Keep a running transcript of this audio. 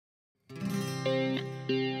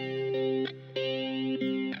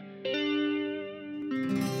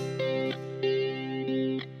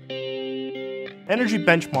Energy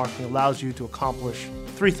benchmarking allows you to accomplish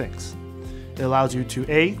three things. It allows you to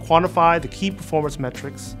A, quantify the key performance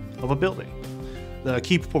metrics of a building. The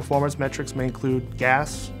key performance metrics may include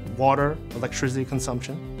gas, water, electricity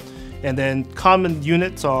consumption. And then common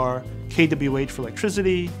units are kWh for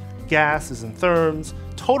electricity, gas is in therms,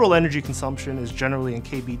 total energy consumption is generally in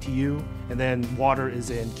kBTU, and then water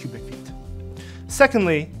is in cubic feet.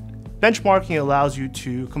 Secondly, benchmarking allows you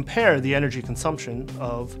to compare the energy consumption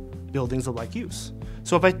of buildings of like use.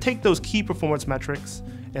 So if I take those key performance metrics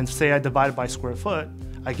and say I divide it by square foot,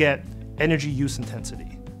 I get energy use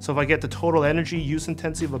intensity. So if I get the total energy use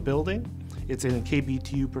intensity of a building, it's in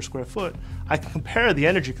kBTU per square foot, I can compare the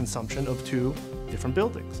energy consumption of two different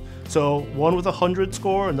buildings. So one with a 100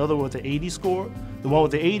 score, another with an 80 score. The one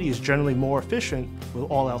with the 80 is generally more efficient, with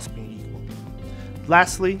all else being equal.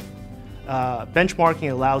 Lastly,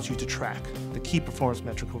 benchmarking allows you to track the key performance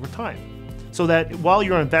metric over time, so that while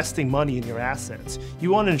you're investing money in your assets,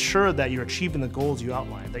 you want to ensure that you're achieving the goals you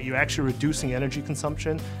outlined, that you're actually reducing energy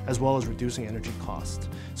consumption as well as reducing energy cost.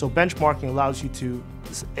 So benchmarking allows you to,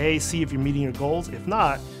 A, see if you're meeting your goals. If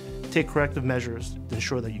not, take corrective measures to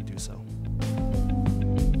ensure that you do so.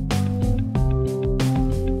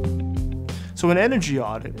 So an energy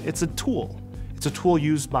audit, it's a tool. It's a tool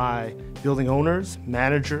used by building owners,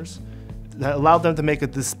 managers, that allow them to make a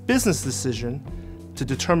business decision to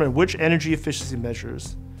determine which energy efficiency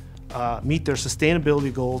measures meet their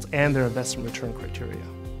sustainability goals and their investment return criteria.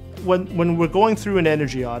 When we're going through an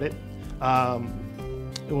energy audit,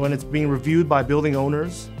 when it's being reviewed by building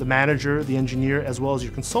owners, the manager, the engineer, as well as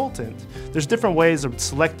your consultant, there's different ways of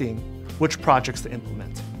selecting which projects to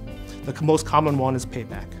implement. The most common one is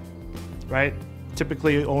payback, right?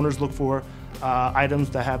 Typically, owners look for items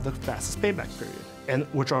that have the fastest payback period, and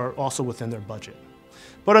which are also within their budget.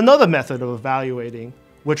 But another method of evaluating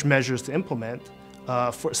which measures to implement,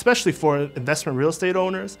 especially for investment real estate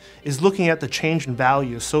owners, is looking at the change in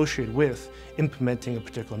value associated with implementing a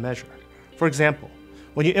particular measure. For example,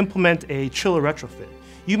 when you implement a chiller retrofit,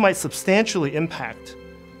 you might substantially impact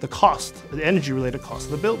the cost, the energy-related cost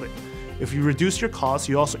of the building. If you reduce your costs,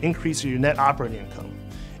 you also increase your net operating income.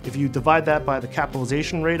 If you divide that by the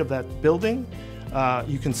capitalization rate of that building,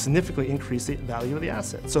 you can significantly increase the value of the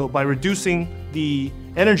asset. So by reducing the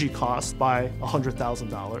energy cost by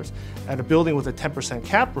 $100,000 at a building with a 10%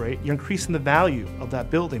 cap rate, you're increasing the value of that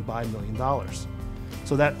building by $1 million.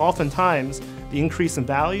 So that oftentimes the increase in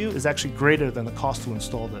value is actually greater than the cost to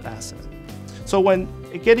install the asset. So when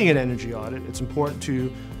getting an energy audit, it's important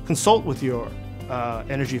to consult with your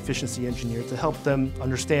energy efficiency engineer to help them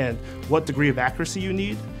understand what degree of accuracy you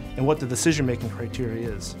need and what the decision-making criteria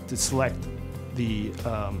is to select the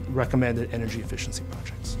recommended energy efficiency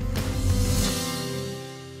projects.